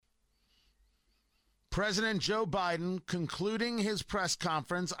President Joe Biden concluding his press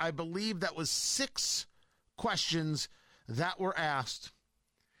conference. I believe that was 6 questions that were asked.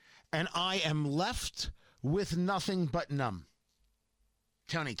 And I am left with nothing but numb.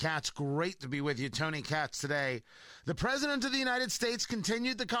 Tony Katz, great to be with you. Tony Katz today. The President of the United States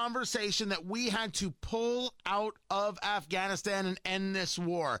continued the conversation that we had to pull out of Afghanistan and end this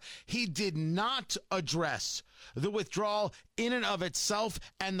war. He did not address the withdrawal in and of itself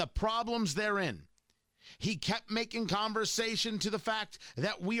and the problems therein. He kept making conversation to the fact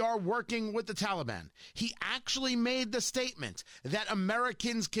that we are working with the Taliban. He actually made the statement that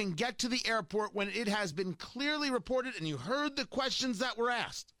Americans can get to the airport when it has been clearly reported, and you heard the questions that were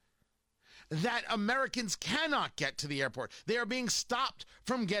asked, that Americans cannot get to the airport. They are being stopped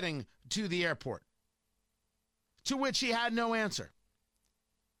from getting to the airport. To which he had no answer.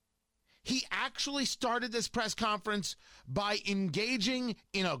 He actually started this press conference by engaging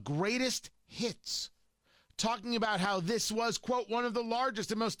in a greatest hits, talking about how this was, quote, one of the largest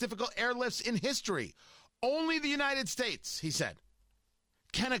and most difficult airlifts in history. Only the United States, he said,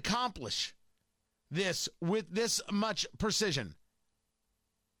 can accomplish this with this much precision.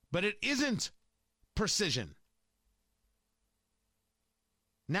 But it isn't precision.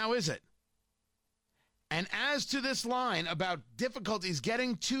 Now is it? And as to this line about difficulties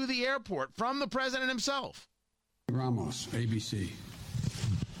getting to the airport from the president himself. Ramos, ABC.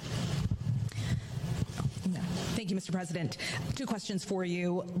 Thank you, Mr. President. 2 questions for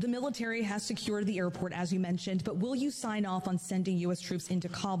you. The military has secured the airport, as you mentioned, but will you sign off on sending U.S. troops into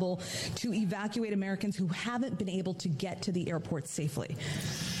Kabul to evacuate Americans who haven't been able to get to the airport safely?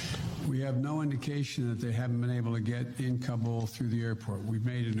 We have no indication that they haven't been able to get in Kabul through the airport. We've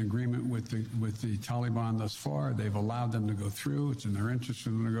made an agreement with the Taliban thus far. They've allowed them to go through. It's in their interest for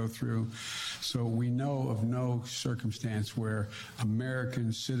them to go through. So we know of no circumstance where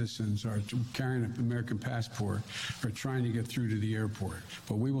American citizens are carrying an American passport are trying to get through to the airport.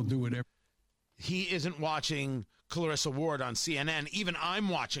 But we will do whatever. He isn't watching Clarissa Ward on CNN. Even I'm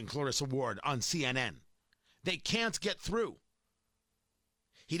watching Clarissa Ward on CNN. They can't get through.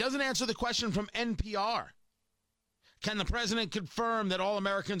 He doesn't answer the question from NPR. Can the president confirm that all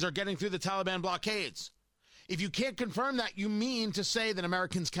Americans are getting through the Taliban blockades? If you can't confirm that, you mean to say that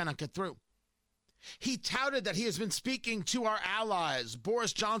Americans cannot get through. He touted that he has been speaking to our allies,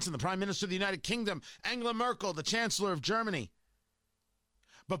 Boris Johnson, the Prime Minister of the United Kingdom, Angela Merkel, the Chancellor of Germany.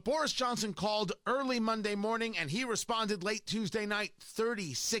 But Boris Johnson called early Monday morning, and he responded late Tuesday night,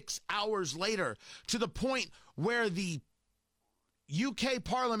 36 hours later, to the point where the UK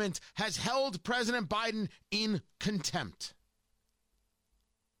Parliament has held President Biden in contempt.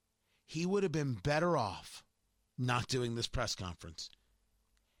 He would have been better off not doing this press conference.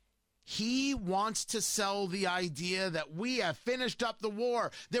 He wants to sell the idea that we have finished up the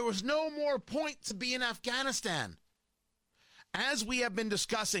war. There was no more point to be in Afghanistan. As we have been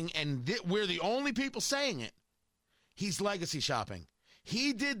discussing, and we're the only people saying it, he's legacy shopping.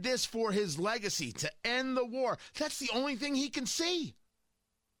 He did this for his legacy, to end the war. That's the only thing he can see.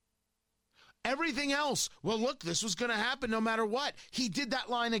 Everything else, well, look, this was going to happen no matter what. He did that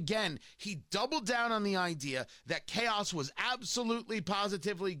line again. He doubled down on the idea that chaos was absolutely,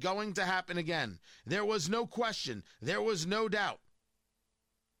 positively going to happen again. There was no question. There was no doubt.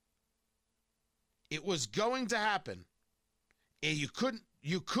 It was going to happen. And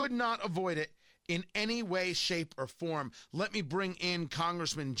you could not avoid it in any way, shape, or form. Let me bring in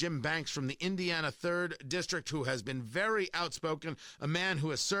Congressman Jim Banks from the Indiana 3rd District, who has been very outspoken, a man who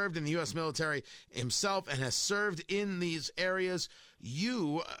has served in the U.S. military himself and has served in these areas.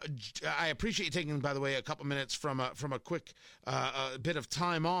 I appreciate you taking, by the way, a couple minutes from a quick bit of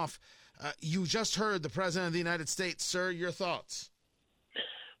time off. You just heard the President of the United States. Sir, your thoughts?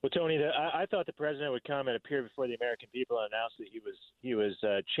 Well, Tony, I thought the president would come and appear before the American people and announce that he was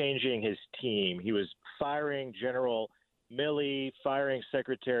changing his team. He was firing General Milley, firing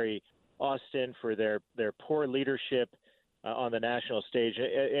Secretary Austin for their poor leadership on the national stage.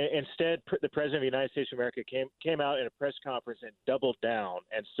 Instead, the president of the United States of America came out in a press conference and doubled down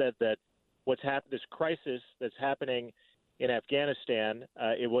and said that what's happened, this crisis that's happening in Afghanistan,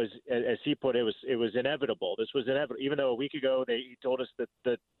 it was, as he put it, it was inevitable. This was inevitable. Even though a week ago he told us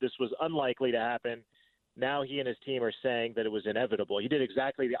that this was unlikely to happen, now he and his team are saying that it was inevitable. He did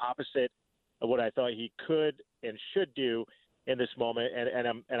exactly the opposite of what I thought he could and should do in this moment, and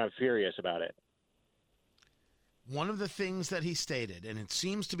I'm furious about it. One of the things that he stated, and it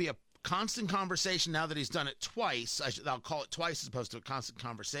seems to be a constant conversation now that he's done it twice, I'll call it twice as opposed to a constant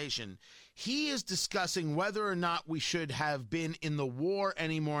conversation, he is discussing whether or not we should have been in the war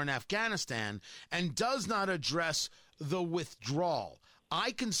anymore in Afghanistan and does not address the withdrawal.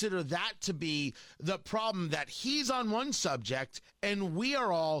 I consider that to be the problem, that he's on one subject and we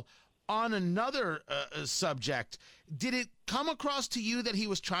are all on another subject. Did it come across to you that he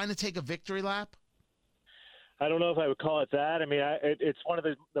was trying to take a victory lap? I don't know if I would call it that. I mean, it's one of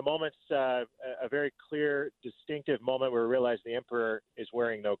the moments, a very clear, distinctive moment where we realize the emperor is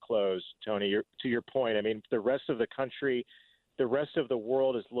wearing no clothes, Tony. To your point, I mean, the rest of the country, the rest of the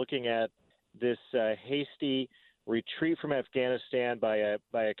world is looking at this hasty retreat from Afghanistan by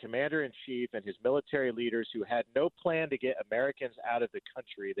a commander-in-chief and his military leaders who had no plan to get Americans out of the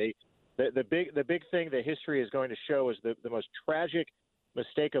country. The big thing that history is going to show is the most tragic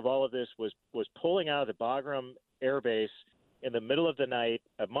mistake of all of this was pulling out of the Bagram Air Base in the middle of the night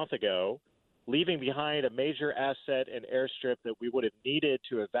a month ago, leaving behind a major asset and airstrip that we would have needed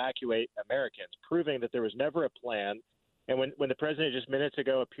to evacuate Americans, proving that there was never a plan. And when the president just minutes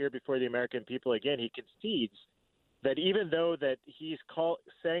ago appeared before the American people again, he concedes that even though that he's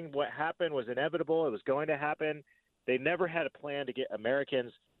saying what happened was inevitable, it was going to happen, they never had a plan to get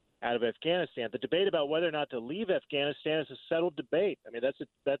Americans out of Afghanistan. The debate about whether or not to leave Afghanistan is a settled debate. I mean,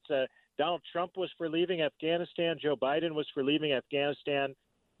 Donald Trump was for leaving Afghanistan. Joe Biden was for leaving Afghanistan.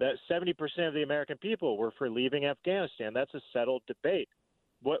 That 70% of the American people were for leaving Afghanistan. That's a settled debate.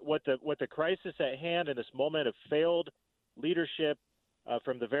 What the crisis at hand in this moment of failed leadership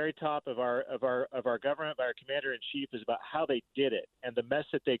from the very top of our government by our commander in chief is about how they did it and the mess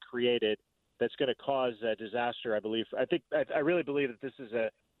that they created. That's going to cause a disaster. I really believe that this is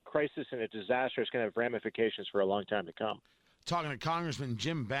a crisis and a disaster is going to have ramifications for a long time to come. Talking to Congressman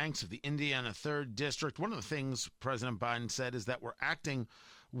Jim Banks of the Indiana 3rd District, one of the things President Biden said is that we're acting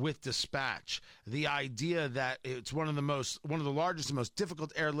with dispatch. The idea that it's one of the largest and most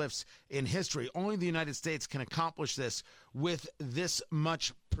difficult airlifts in history. Only the United States can accomplish this with this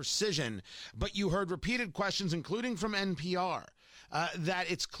much precision. But you heard repeated questions, including from NPR,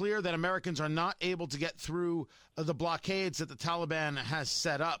 that it's clear that Americans are not able to get through the blockades that the Taliban has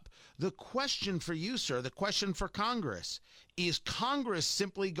set up. The question for you, sir, the question for Congress, is Congress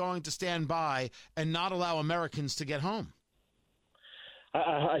simply going to stand by and not allow Americans to get home?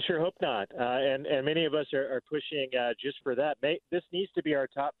 I sure hope not. And many of us are pushing just for that. This needs to be our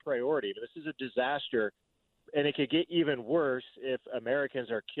top priority. This is a disaster, and it could get even worse if Americans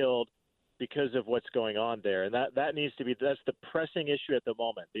are killed because of what's going on there. And that needs to be, that's the pressing issue at the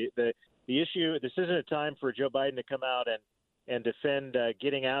moment. The issue, this isn't a time for Joe Biden to come out and defend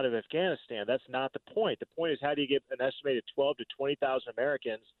getting out of Afghanistan. That's not the point. The point is, how do you get an estimated 12 to 20,000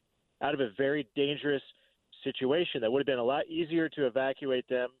 Americans out of a very dangerous situation that would have been a lot easier to evacuate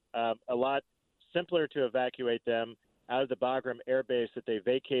them, a lot simpler to evacuate them out of the Bagram Air Base that they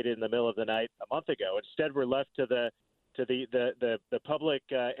vacated in the middle of the night a month ago. Instead, we're left to the public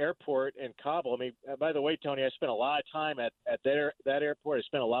airport in Kabul. I mean, by the way, Tony, I spent a lot of time at that airport. I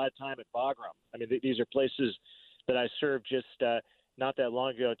spent a lot of time at Bagram. I mean, these are places that I served just not that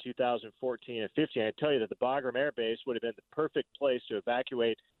long ago in 2014 and 15. I tell you that the Bagram Air Base would have been the perfect place to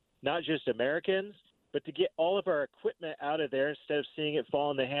evacuate not just Americans, but to get all of our equipment out of there instead of seeing it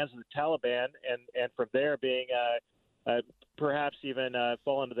fall in the hands of the Taliban and from there being perhaps even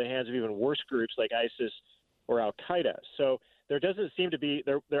fall into the hands of even worse groups like ISIS or Al-Qaeda. So there doesn't seem to be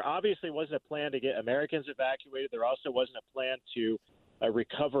there obviously wasn't a plan to get Americans evacuated. There also wasn't a plan to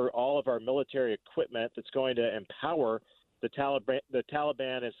recover all of our military equipment that's going to empower the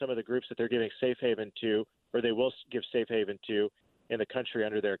Taliban and some of the groups that they're giving safe haven to, or they will give safe haven to, in the country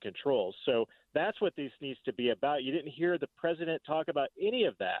under their control. So that's what this needs to be about. You didn't hear the president talk about any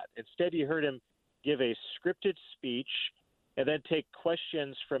of that. Instead, you heard him give a scripted speech and then take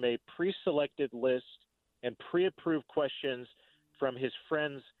questions from a pre-selected list and pre-approved questions from his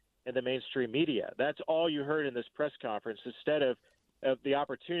friends in the mainstream media. That's all you heard in this press conference, instead of the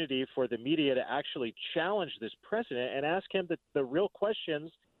opportunity for the media to actually challenge this president and ask him the real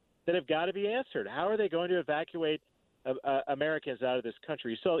questions that have got to be answered. How are they going to evacuate Americans out of this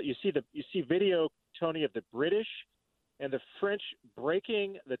country? So you see video, Tony, of the British and the French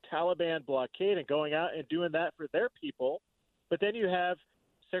breaking the Taliban blockade and going out and doing that for their people. But then you have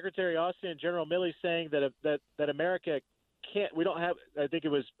Secretary Austin and General Milley saying that America can't. We don't have. I think it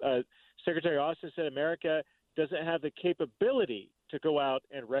was Secretary Austin said America doesn't have the capability to go out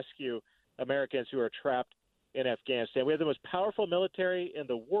and rescue Americans who are trapped in Afghanistan. We have the most powerful military in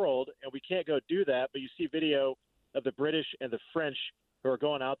the world, and we can't go do that. But you see video of the British and the French who are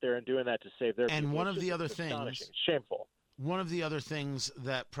going out there and doing that to save their people. And one of the other things, shameful. One of the other things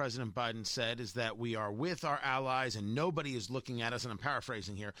that President Biden said is that we are with our allies and nobody is looking at us, and I'm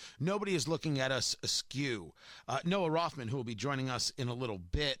paraphrasing here, nobody is looking at us askew. Noah Rothman, who will be joining us in a little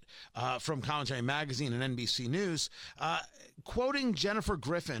bit from Commentary Magazine and NBC News, quoting Jennifer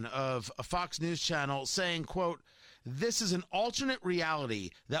Griffin of a Fox News channel saying, quote, "This is an alternate reality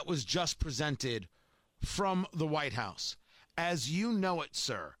that was just presented from the White House. As you know it,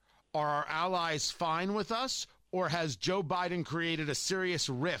 sir, are our allies fine with us? Or has Joe Biden created a serious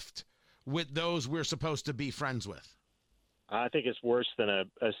rift with those we're supposed to be friends with?" I think it's worse than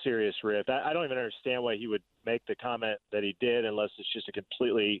a serious rift. I don't even understand why he would make the comment that he did unless it's just a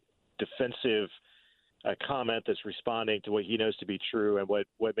completely defensive comment that's responding to what he knows to be true and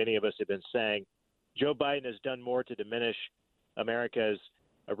what many of us have been saying. Joe Biden has done more to diminish America's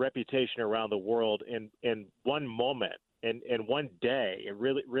reputation around the world in one moment. In one day, and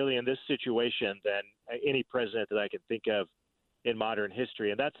really in this situation, than any president that I can think of in modern history.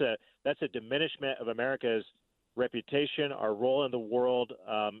 And that's a diminishment of America's reputation, our role in the world.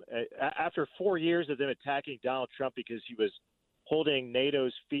 After 4 years of them attacking Donald Trump because he was holding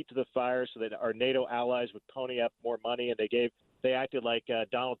NATO's feet to the fire so that our NATO allies would pony up more money, and they acted like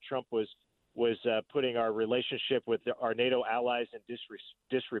Donald Trump was putting our relationship with our NATO allies in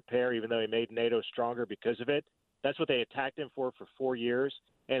disrepair, even though he made NATO stronger because of it. That's what they attacked him for 4 years.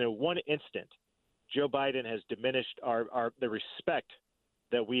 And in one instant, Joe Biden has diminished the respect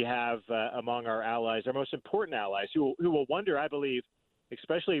that we have among our allies, our most important allies, who will wonder, I believe,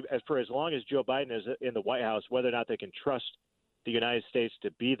 especially for as long as Joe Biden is in the White House, whether or not they can trust the United States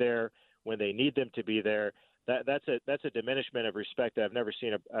to be there when they need them to be there. That's a diminishment of respect that I've never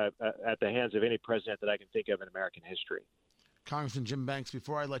seen at the hands of any president that I can think of in American history. Congressman Jim Banks,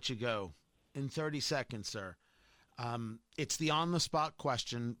 before I let you go, in 30 seconds, sir, it's the on-the-spot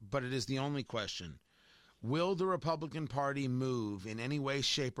question, but it is the only question. Will the Republican Party move in any way,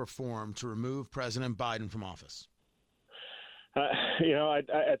 shape, or form to remove President Biden from office?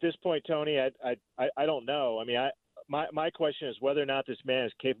 At this point, Tony, I don't know. I mean, my question is whether or not this man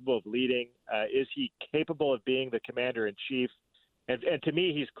is capable of leading. Is he capable of being the commander-in-chief? And to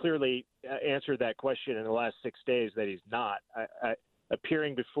me, he's clearly answered that question in the last 6 days that he's not.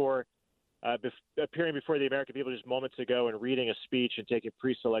 Appearing before the American people just moments ago and reading a speech and taking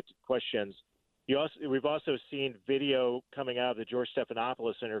pre-selected questions. We've also seen video coming out of the George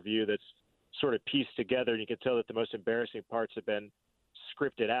Stephanopoulos interview that's sort of pieced together, and you can tell that the most embarrassing parts have been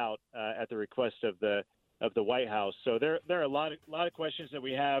scripted out at the request of the White House. So there are a lot of questions that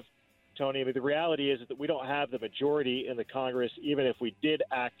we have, Tony. I mean, the reality is that we don't have the majority in the Congress. Even if we did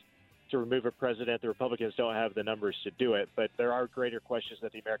act to remove a president, the Republicans don't have the numbers to do it. But there are greater questions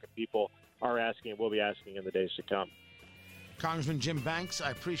that the American people are asking and will be asking in the days to come. Congressman Jim Banks,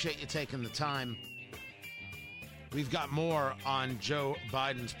 I appreciate you taking the time. We've got more on Joe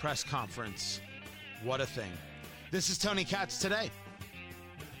Biden's press conference. What a thing. This is Tony Katz Today.